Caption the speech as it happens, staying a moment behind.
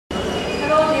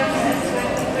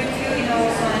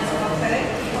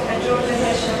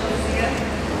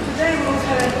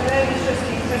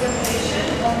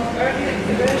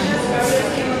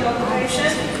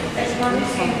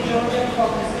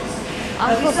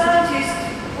The scientist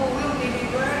who will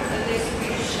deliver this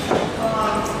speech is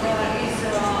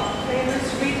famous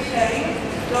Ferring,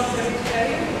 Dr.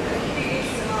 Ferring. He is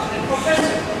a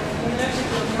professor at the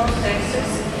University of North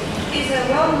Texas. He's a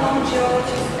well-known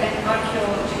geologist and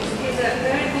archaeologist. He's a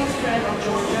very good friend of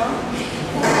Georgia,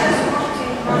 who has worked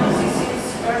in Manisi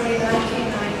since early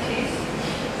 1990s.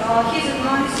 He's a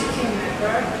Manisi team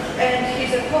member, and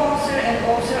he's a co-author and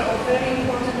author of very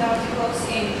important articles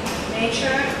in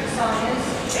Nature, Science,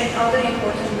 and other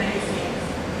important magazines.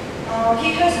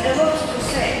 He has a lot to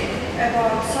say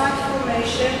about site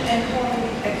formation and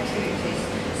homing activities.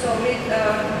 So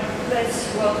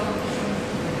let's welcome him.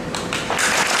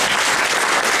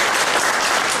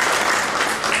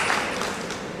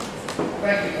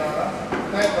 Thank you, Donna.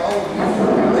 Thank all of you for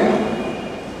coming.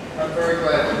 I'm very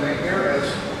glad to be here.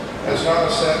 As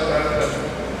Donna said, I've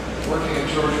been working in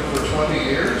Georgia for 20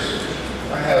 years.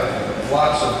 I have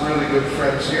lots of really good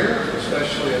friends here,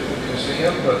 especially at the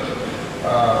museum, but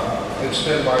it's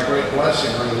been my great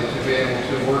blessing, really, to be able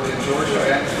to work in Georgia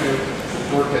and to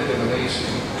work at Divinisi.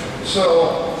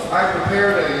 So I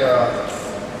prepared a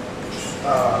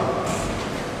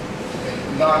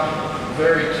not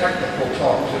very technical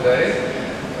talk today.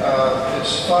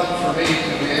 It's fun for me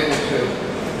to be able to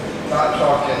not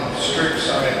talk in strict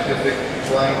scientific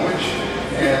language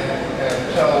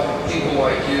and tell people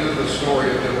like you the story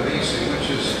of Divinisi, which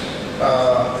is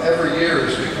every year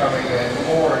is becoming a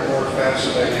more and more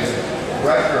fascinating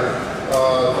record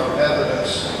of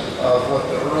evidence of what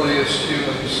the earliest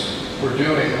humans were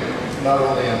doing, not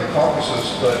only in the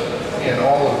Caucasus, but in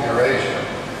all of Eurasia.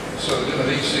 So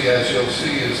Divinisi, as you'll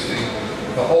see, is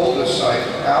the oldest site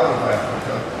out of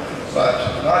Africa.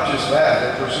 But not just that,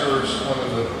 it preserves one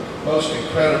of the most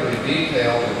incredibly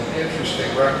detailed and interesting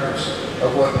records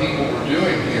of what people were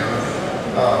doing here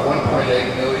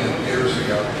 1.8 million years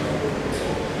ago.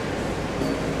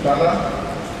 Donna?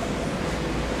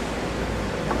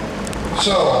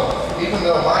 So, even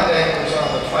though my name was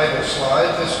on the title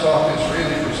slide, this talk is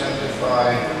really presented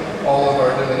by all of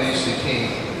our Divinisi team.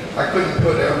 I couldn't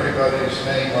put everybody's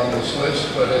name on this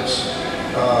list, but it's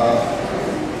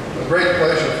a great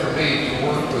pleasure for me to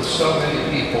work with so many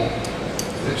people.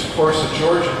 It's of course a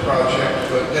Georgian project,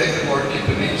 but David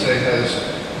Lord-Kipanidze has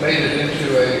made it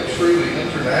into a truly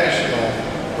international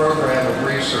program of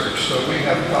research. So we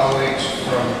have colleagues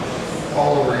from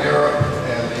all over Europe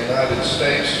and the United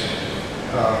States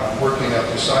working at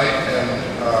the site, and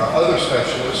other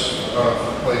specialists from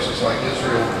places like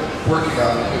Israel working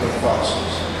on the human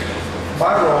fossils.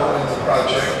 My role in the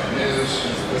project is,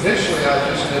 initially I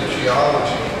just did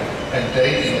geology and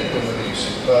dating at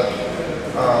Divinisi, but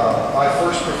my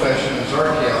first profession is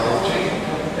archaeology,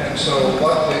 and so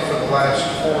luckily for the last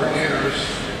 4 years,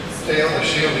 Teona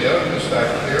Shilia, who's back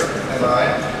here, and I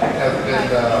have been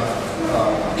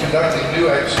conducting new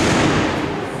excavations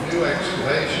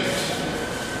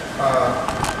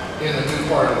in a new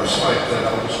part of the site that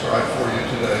I'll describe for you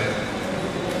today.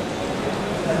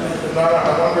 Nana,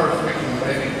 I wonder if we can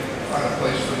maybe find a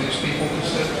place for these people to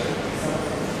sit.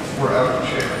 We're out of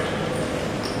chairs.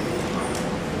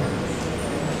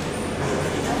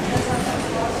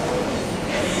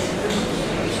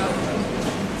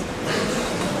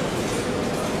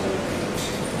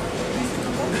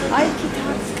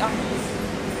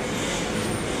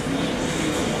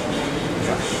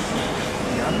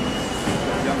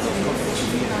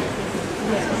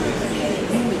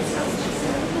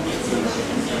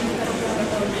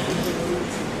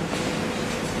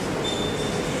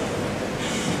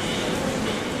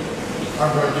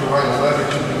 I'm going to write a letter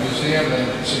to the museum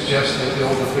and suggest they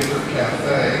build a bigger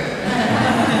cafe.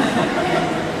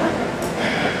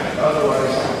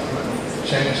 Otherwise, I'll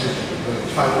change the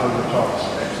title of the talks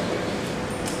next week.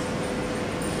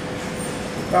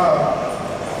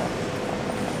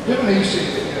 Divinisi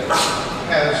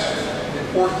has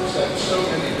importance at so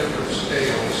many different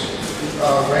scales,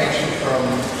 ranging from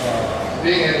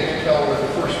being able to tell where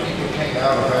the first people came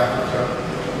out of Africa,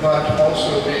 but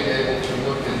also being able to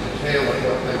look in detail at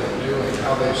what they were doing,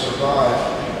 how they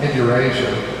survived in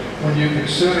Eurasia. When you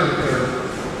consider their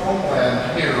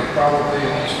homeland here, probably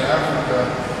in East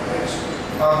Africa, it's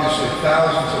obviously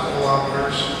thousands of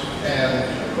kilometers and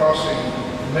crossing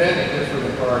many different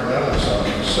environmental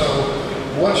zones. So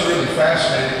what's really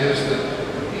fascinating is that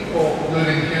the people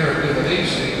living here at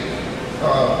Divinisi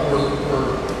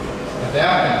were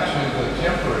adapting to the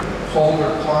temperate, colder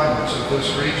climates of this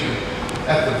region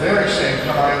at the very same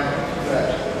time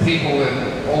that people in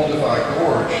Olduvai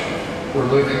Gorge were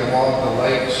living along the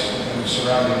lakes and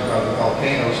surrounded by the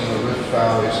volcanoes in the rift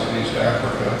valleys of East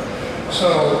Africa.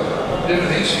 So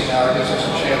Divinisi now gives us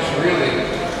a chance really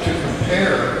to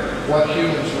compare what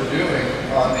humans were doing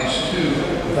on these two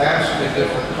vastly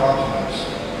different continents.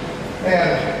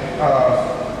 And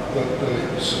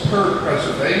the superb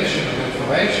preservation of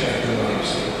information in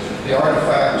Indonesia, the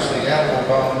artifacts, the animal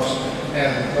bones,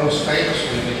 and most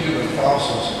famously the human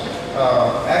fossils,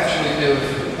 actually give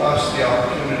us the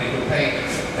opportunity to paint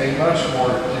a much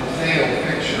more detailed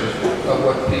picture of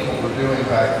what people were doing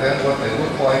back then, what they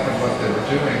looked like and what they were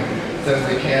doing, than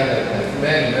we can at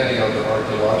many, many other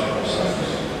archaeological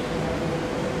sites.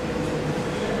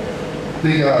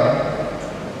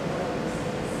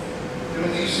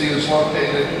 Indonesia is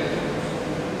located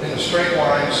in a straight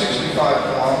line 65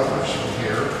 kilometers from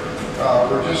here.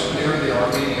 We're just near the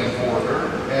Armenian border,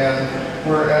 and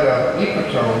we're at an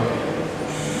ecotone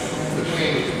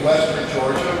between western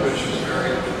Georgia, which is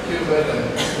very humid and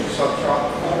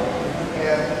subtropical,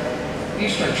 and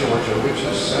eastern Georgia, which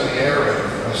is semi-arid,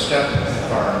 a steppe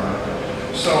environment.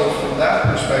 So from that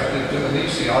perspective,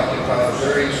 Indonesia occupied a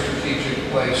very strategic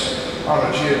place on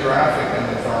a geographic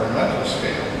and environmental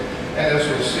scale. And as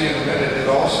we'll see in a minute, it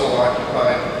also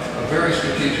occupied a very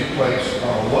strategic place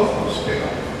on a local scale.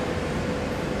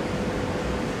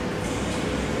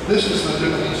 This is the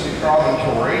Indonesia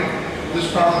promontory. This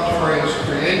promontory was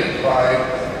created by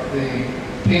the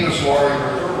Pinaswari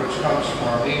River, which comes from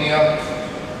Armenia,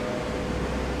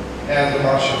 and the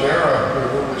Mashavera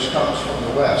River, which comes from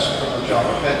the west, from the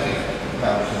Japapeti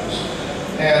Mountains.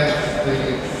 And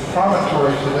the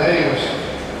promontory today is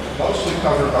mostly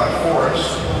covered by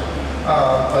forest,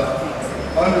 but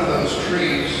under those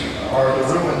trees are the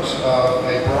ruins of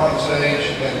a Bronze Age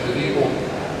and medieval.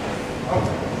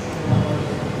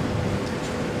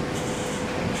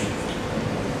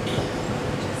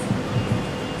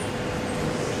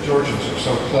 Georgians are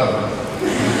so clever.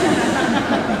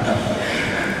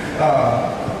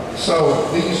 So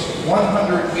these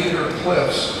 100-meter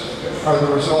cliffs are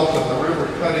the result of the river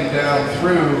cutting down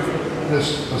through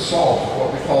this basalt,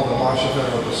 what we call the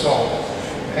Mashavera basalt.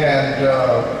 And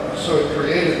so it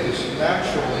created this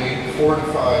naturally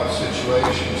fortified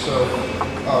situation. So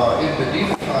in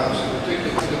medieval times, in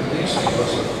particular, Indonesia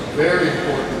was a very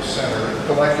important center. It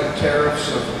collected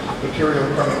tariffs of material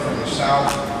coming from the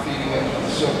south, feeding into the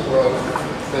Silk Road.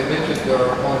 They minted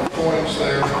their own coins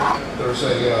there. There's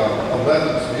a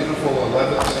beautiful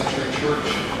 11th century church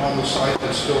on the site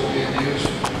that's still being used.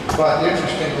 But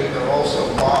interestingly, there are also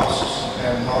mosques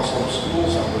and Muslim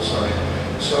schools on the site.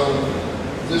 So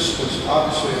this was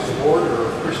obviously at the border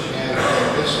of Christianity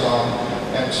and Islam,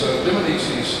 and so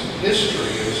Indonesia's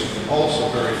history is also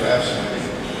very fascinating.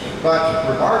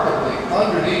 But remarkably,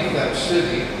 underneath that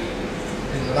city,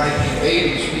 in the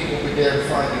 1980s, people began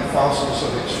finding fossils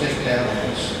of extinct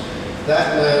animals.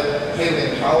 That led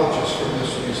paleontologists from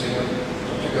this museum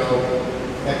to go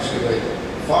excavate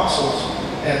fossils,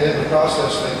 and in the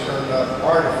process they turned up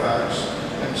artifacts.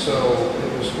 And so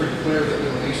it was pretty clear that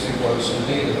Indonesia was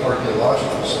indeed an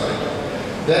archaeological site.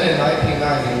 Then in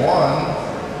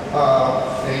 1991,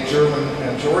 a German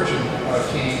and Georgian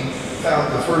team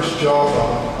found the first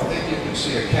jawbone. I think you can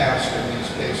see a cast in these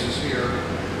cases here,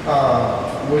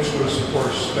 which was, of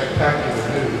course, spectacular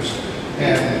news.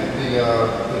 And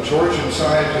the Georgian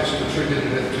scientists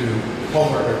attributed it to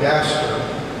Homo ergaster,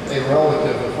 a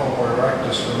relative of Homo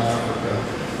erectus from Africa.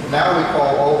 Now we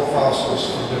call all the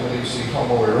fossils from Indonesia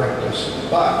Homo erectus,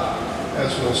 but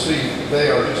as we'll see,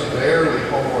 they are just barely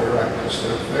Homo erectus.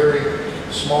 They're very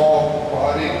small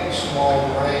bodied, small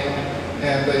brain,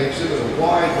 and they exhibit a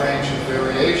wide range of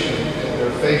variation in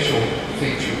their facial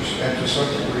features and to some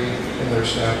degree in their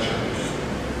stature.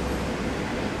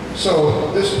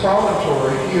 So this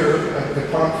promontory here at the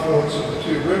confluence of the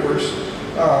two rivers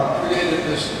created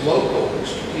this local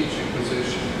strategic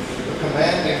position.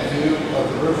 Commanding view of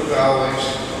the river valleys,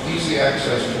 easy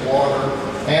access to water.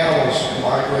 Animals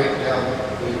migrate down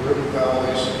the river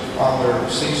valleys on their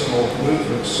seasonal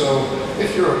movements. So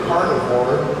if you're a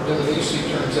carnivore, Indonesia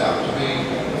turns out to be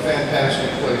a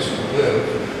fantastic place to live.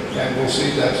 And we'll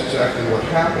see that's exactly what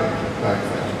happened back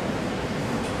then.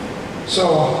 So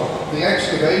the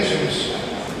excavations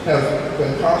have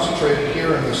been concentrated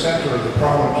here in the center of the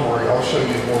promontory. I'll show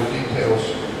you more details.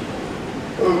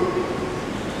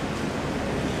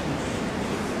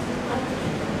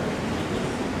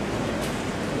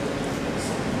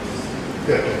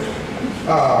 Good.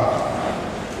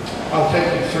 I'll take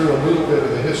you through a little bit of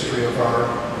the history of our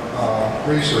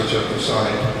research at the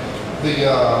site.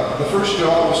 The first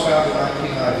jaw was found in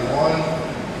 1991.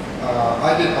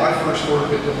 I did my first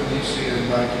work at Indonesia in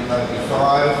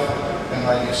 1995 and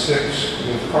 96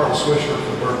 with Carl Swisher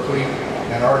from Berkeley,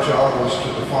 and our job was to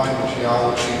define the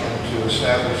geology and to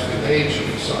establish the age of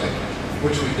the site,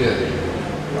 which we did.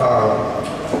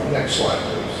 Next slide,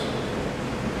 please.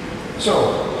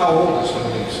 So, how old is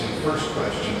Dmanisi? First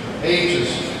question. Age is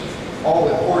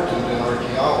all important in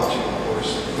archaeology, of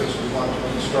course, because we want to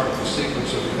construct the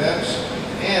sequence of events,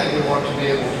 and we want to be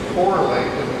able to correlate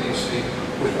Dmanisi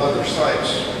with other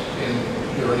sites in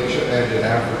Eurasia and in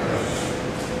Africa.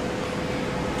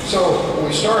 So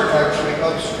we start actually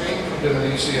upstream from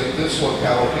Dmanisi at this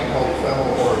locality called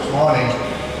Orismani,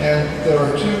 and there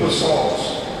are two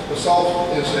basalts.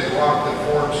 Basalt is a rock that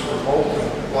forms from molten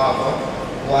lava,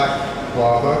 black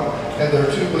lava, and there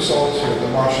are two basalts here, the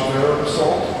Mashavera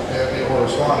basalt and the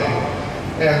Orismani.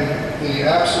 And the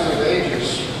absolute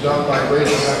ages done by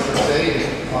radiometric dating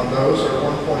on those are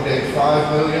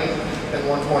 1.85 million and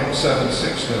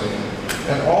 1.76 million.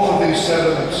 And all of these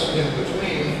sediments in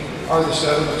between are the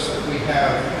sediments that we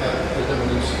have at the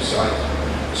Dmanisi site.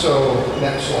 So,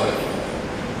 next slide.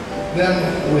 Then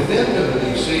within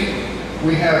Dmanisi,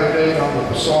 we have a date on the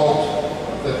basalt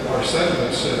that our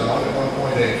sediments sit on at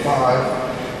 1.85.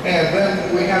 And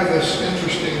then we have this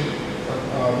interesting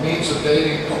means of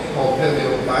dating called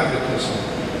paleomagnetism,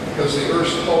 because the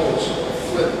Earth's poles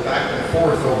flip back and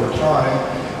forth over time,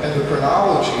 and the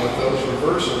chronology of those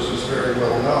reversals is very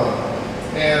well known.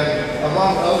 And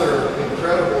among other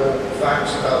incredible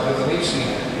facts about Dmanisi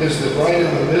is that right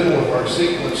in the middle of our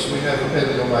sequence we have a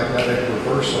paleomagnetic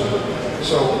reversal.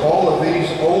 So all of these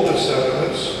oldest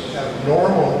sediments have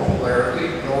normal polarity,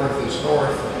 north is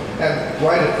north, and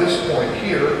right at this point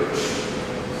here,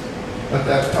 at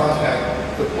that contact,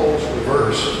 the poles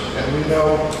reversed, and we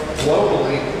know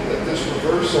globally that this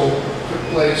reversal took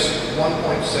place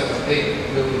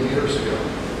 1.78 million years ago.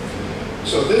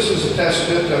 So this is a test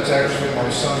pit. That's actually my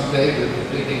son David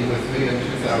digging with me in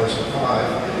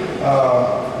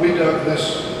 2005. We dug this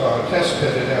test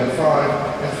pit at M5,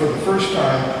 and for the first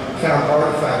time found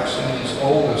artifacts in these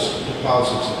oldest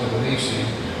deposits of Dmanisi.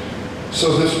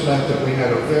 So this meant that we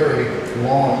had a very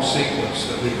long sequence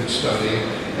that we could study.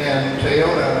 And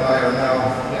Teona and I are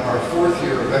now in our fourth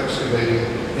year of excavating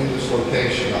in this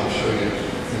location. I'll show you in a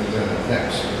minute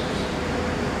next.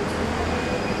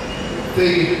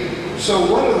 So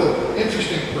one of the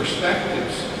interesting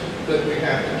perspectives that we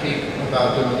have to keep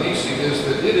about Dmanisi is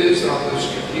that it is on this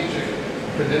strategic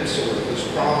peninsula, this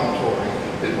promontory.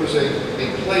 It was a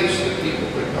place that people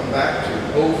could come back to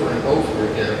over and over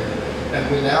again. And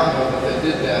we now know that they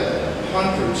did that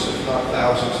hundreds, if not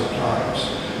thousands of times.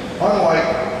 Unlike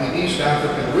the East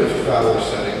African Rift Valley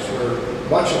settings, where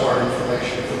much of our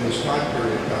information from this time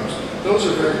period comes, those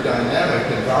are very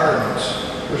dynamic environments.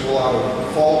 There's a lot of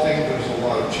faulting, there's a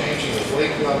lot of changing of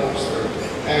lake levels, there are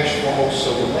ash falls,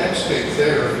 so the landscape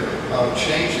there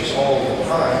changes all the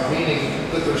time, meaning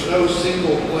that there's no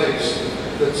single place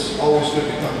that's always good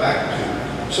to come back to.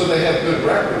 So they have good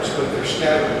records, but they're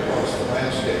scattered across the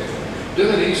landscape.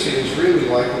 Dmanisi is really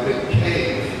like a big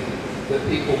cave that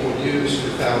people will use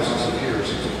for thousands of years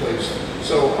as a place.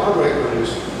 So our record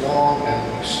is long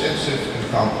and extensive and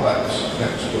complex.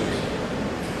 Next, please.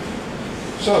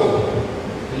 So,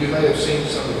 you may have seen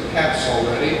some of the cats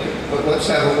already, but let's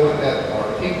have a look at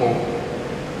our people.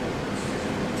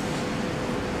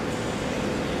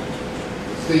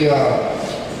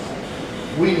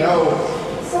 We know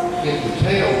in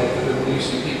detail what the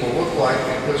Dmanisi people look like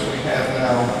because we have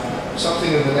now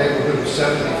something in the neighborhood of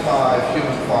 75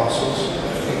 human fossils,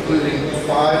 including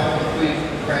 5 complete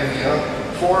crania.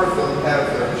 4 of them have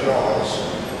their jaws,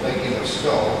 making a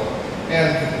skull,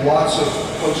 and lots of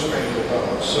postcranial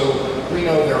bones. So we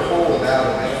know their whole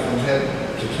anatomy from head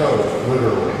to toe,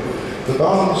 literally. The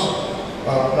bones,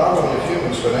 not only of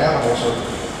humans but animals, are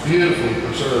beautifully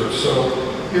preserved. So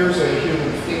here's a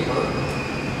human femur.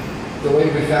 The way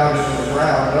we found it in the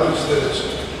ground, notice that it's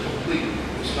complete.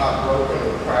 It's not broken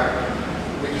or cracked.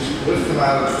 We just lift them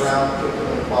out of the ground, put them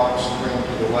in a box, and bring them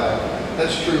to the lab.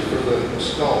 That's true for the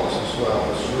skulls as well.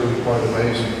 It's really quite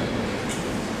amazing.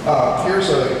 Here's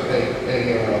a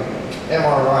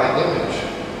MRI image.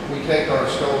 We take our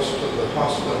skulls to the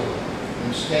hospital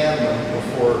and scan them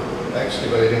before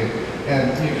excavating, and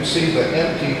you can see the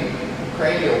empty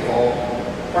cranial vault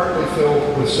partly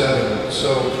filled with sediment.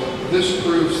 So this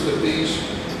proves that these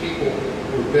people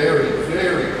were buried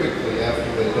very quickly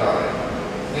after they died.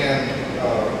 And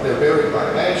they're buried by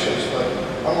ashes, but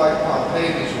unlike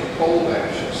Pompeii, these were cold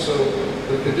ashes. So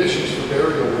the conditions for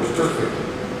burial were perfect.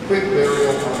 Quick burial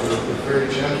under very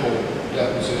gentle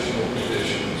depositional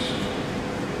conditions.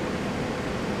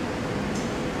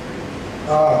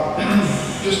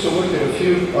 Just to look at a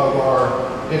few of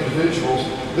our individuals,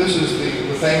 this is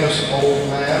the famous old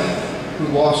man who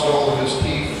lost all of his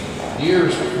teeth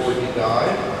years before he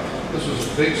died. This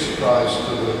was a big surprise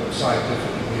to the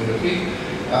scientific community,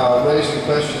 raising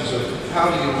questions of how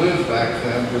do you live back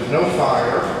then with no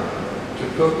fire,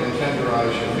 cook and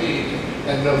tenderize your meat,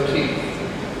 and no teeth.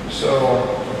 So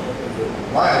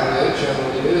my idea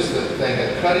generally is that they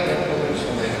had cutting implements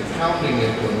and they had pounding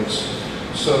implements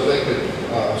so they could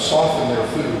soften their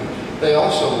food. They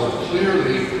also were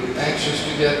clearly anxious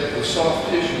to get the soft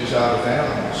tissues out of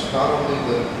animals, not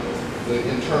only the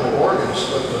internal organs,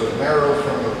 but the marrow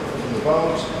from the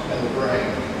bones and the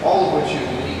brain, all of which you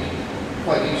can eat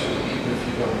quite easily, even if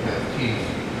you don't have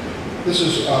teeth. This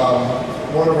is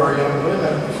one of our young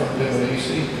women from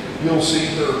Dmanisi. You'll see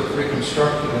her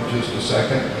reconstructed in just a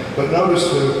second, but notice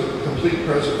the complete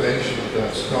preservation of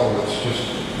that skull. It's just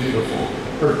beautiful.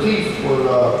 Her teeth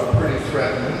were pretty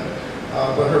threatening,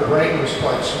 but her brain was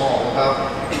quite small,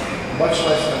 about much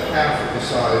less than half of the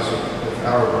size of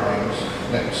our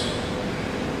brains. Next.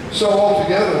 So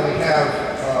altogether we have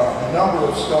a number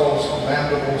of skulls,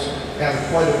 mandibles, and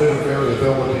quite a bit of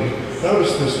variability.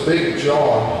 Notice this big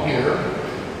jaw here.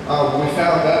 We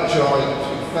found that jaw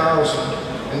in 2000,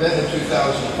 and then in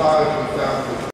 2005 we found